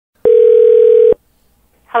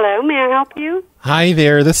Hello, may I help you? Hi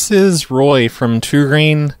there, this is Roy from True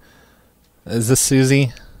Green. Is this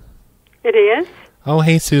Susie? It is. Oh,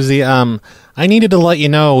 hey Susie. I needed to let you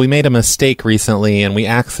know we made a mistake recently and we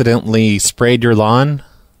accidentally sprayed your lawn.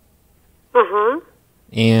 Uh-huh.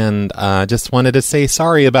 And just wanted to say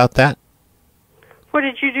sorry about that. What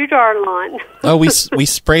did you do to our lawn? Oh, we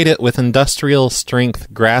sprayed it with industrial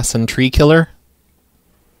strength grass and tree killer.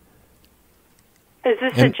 Is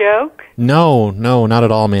this a joke? No, not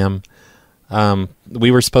at all, ma'am.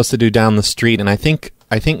 We were supposed to do down the street, and I think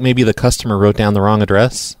maybe the customer wrote down the wrong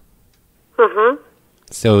address. Uh-huh.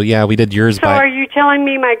 So, yeah, we did yours So are you telling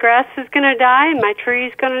me my grass is going to die and my tree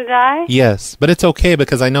is going to die? Yes, but it's okay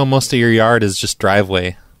because I know most of your yard is just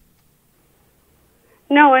driveway.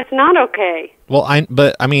 No, it's not okay. Well, it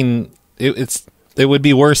would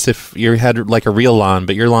be worse if you had like a real lawn,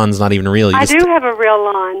 but your lawn's not even real. I do have a real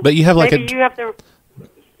lawn. But you have like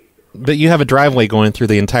But you have a driveway going through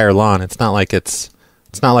the entire lawn. It's not like it's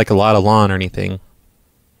not like a lot of lawn or anything.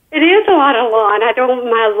 It is a lot of lawn. I don't want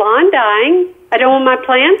my lawn dying. I don't want my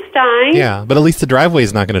plants dying. Yeah, but at least the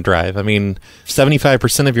driveway's not going to drive. I mean,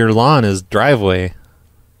 75% of your lawn is driveway.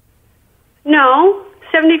 No,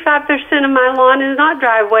 75% of my lawn is not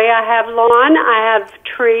driveway. I have lawn, I have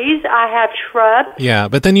trees, I have shrubs. Yeah,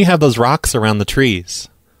 but then you have those rocks around the trees.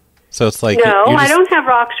 So it's like No, I don't have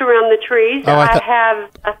rocks around the trees. Oh,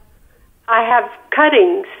 I have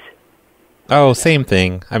cuttings. Oh, same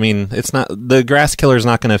thing. I mean, it's not the grass killer's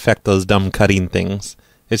not going to affect those dumb cutting things.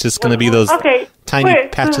 It's just going to be those tiny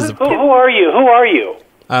patches of. Who are you? Who are you?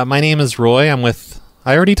 My name is Roy. I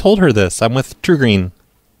already told her this. I'm with True Green.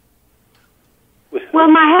 Well,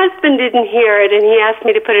 my husband didn't hear it, and he asked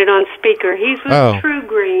me to put it on speaker. He's with True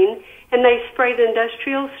Green, and they sprayed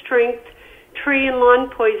industrial strength tree and lawn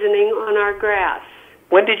poisoning on our grass.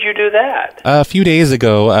 When did you do that? A few days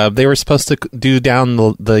ago. They were supposed to do down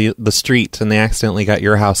the street, and they accidentally got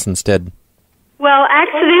your house instead. Well, I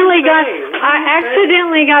accidentally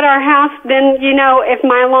got our house. Then, if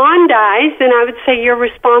my lawn dies, then I would say you're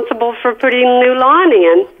responsible for putting new lawn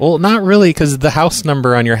in. Well, not really, because the house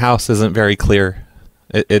number on your house isn't very clear.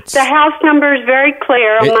 The house number is very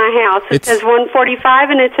clear on my house. It says 145,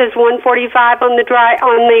 and it says 145 on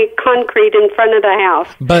the concrete in front of the house.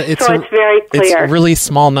 But it's very clear. It's really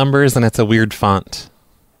small numbers, and it's a weird font.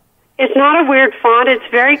 It's not a weird font. It's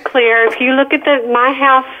very clear. If you look at my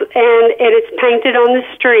house, and it's painted on the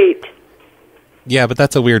street. Yeah, but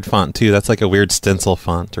that's a weird font too. That's like a weird stencil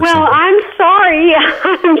font or something. Well, I'm sorry.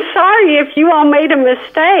 I'm sorry if you all made a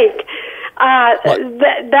mistake.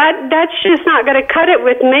 That's just not going to cut it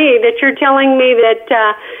with me. That you're telling me that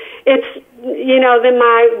it's that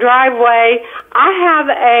my driveway. I have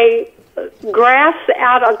a grass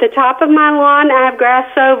out at the top of my lawn. I have grass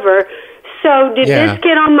over. So did this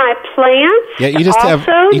get on my plants? Yeah, you just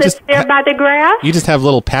there by the grass. You just have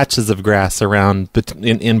little patches of grass around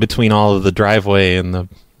in between all of the driveway and the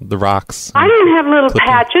rocks. I don't have little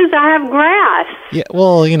patches. I have grass. Yeah,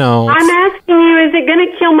 well, I'm asking you, is it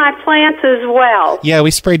going to kill my plants as well? Yeah, we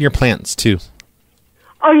sprayed your plants too.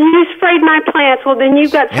 Oh, you sprayed my plants. Well, then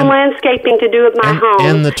you've got some landscaping to do at my home.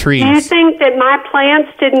 And the trees. Do you think that my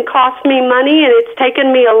plants didn't cost me money and it's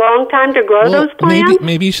taken me a long time to grow those plants?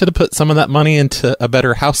 Maybe you should have put some of that money into a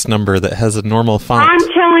better house number that has a normal font. I'm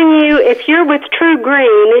telling you, if you're with True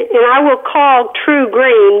Green, and I will call True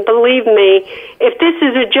Green, believe me, if this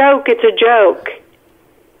is a joke, it's a joke.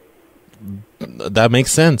 That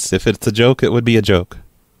makes sense. If it's a joke, it would be a joke.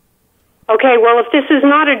 Okay, well, if this is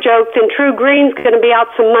not a joke, then True Green's going to be out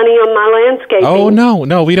some money on my landscaping. Oh,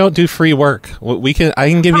 no, we don't do free work. I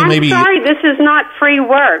can give you maybe... I'm sorry, this is not free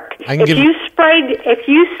work. If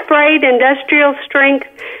you sprayed industrial strength,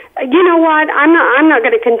 you know what? I'm not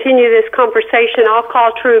going to continue this conversation. I'll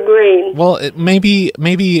call True Green. Well, maybe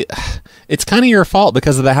it's kind of your fault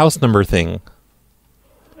because of the house number thing.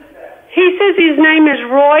 He says his name is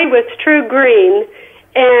Roy with True Green.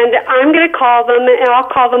 And I'm going to call them, and I'll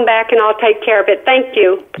call them back, and I'll take care of it. Thank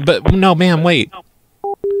you. But, no, ma'am, wait.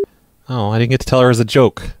 Oh, I didn't get to tell her as a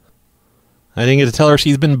joke. I didn't get to tell her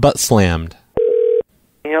she's been butt-slammed.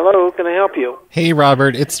 Hello, can I help you? Hey,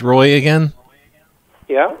 Robert, it's Roy again.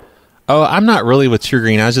 Yeah? Oh, I'm not really with True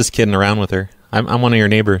Green. I was just kidding around with her. I'm one of your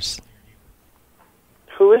neighbors.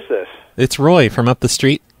 Who is this? It's Roy from up the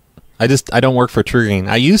street. I don't work for True Green.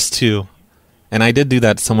 I used to. And I did do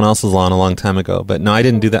that to someone else's lawn a long time ago. But no, I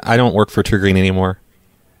didn't do that. I don't work for True Green anymore.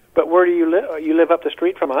 But where do you live? You live up the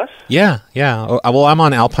street from us? Yeah. Oh, well, I'm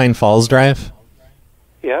on Alpine Falls Drive.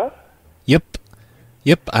 Yeah? Yep.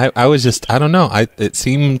 I was just, I don't know. It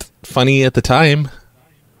seemed funny at the time.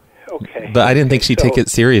 Okay. But I didn't think she'd take it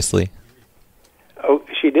seriously. Oh,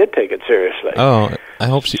 she did take it seriously. Oh, I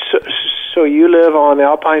hope she... So you live on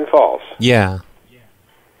Alpine Falls? Yeah.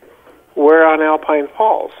 Where on Alpine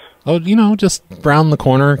Falls? Oh, just round the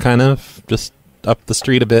corner, kind of. Just up the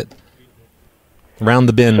street a bit. Around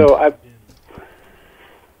the bend. So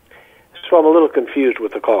I'm a little confused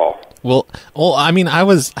with the call. Well, I mean, I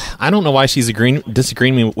don't know why she's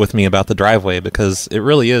disagreeing with me about the driveway, because it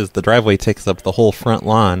really is. The driveway takes up the whole front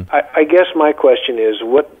lawn. I guess my question is,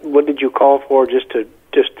 what did you call for, just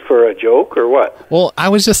for a joke, or what? Well, I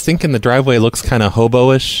was just thinking the driveway looks kind of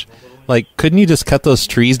hobo-ish. Like, couldn't you just cut those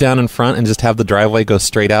trees down in front and just have the driveway go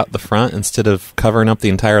straight out the front instead of covering up the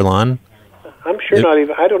entire lawn? I'm sure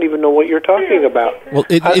I don't even know what you're talking about. Well,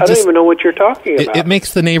 I don't even know what you're talking about. It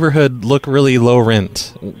makes the neighborhood look really low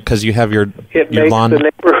rent because you have your lawn. It makes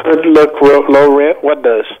the neighborhood look low rent? What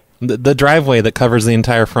does? The driveway that covers the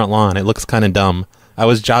entire front lawn. It looks kind of dumb. I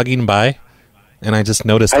was jogging by, and I just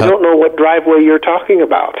noticed. I don't know what driveway you're talking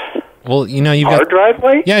about. Well, you've got... Our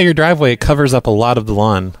driveway? Yeah, your driveway. It covers up a lot of the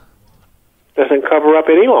lawn. Doesn't cover up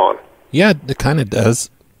any lawn. Yeah, it kind of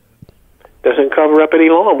does. Doesn't cover up any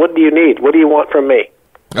lawn. What do you need? What do you want from me?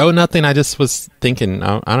 Oh, nothing. I just was thinking,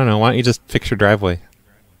 I don't know, why don't you just fix your driveway?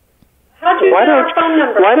 How'd you get our phone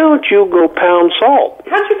number? Why don't you go pound salt?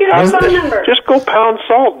 How'd you get our phone number? Just go pound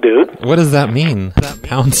salt, dude. What does that mean?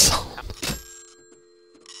 Pound salt?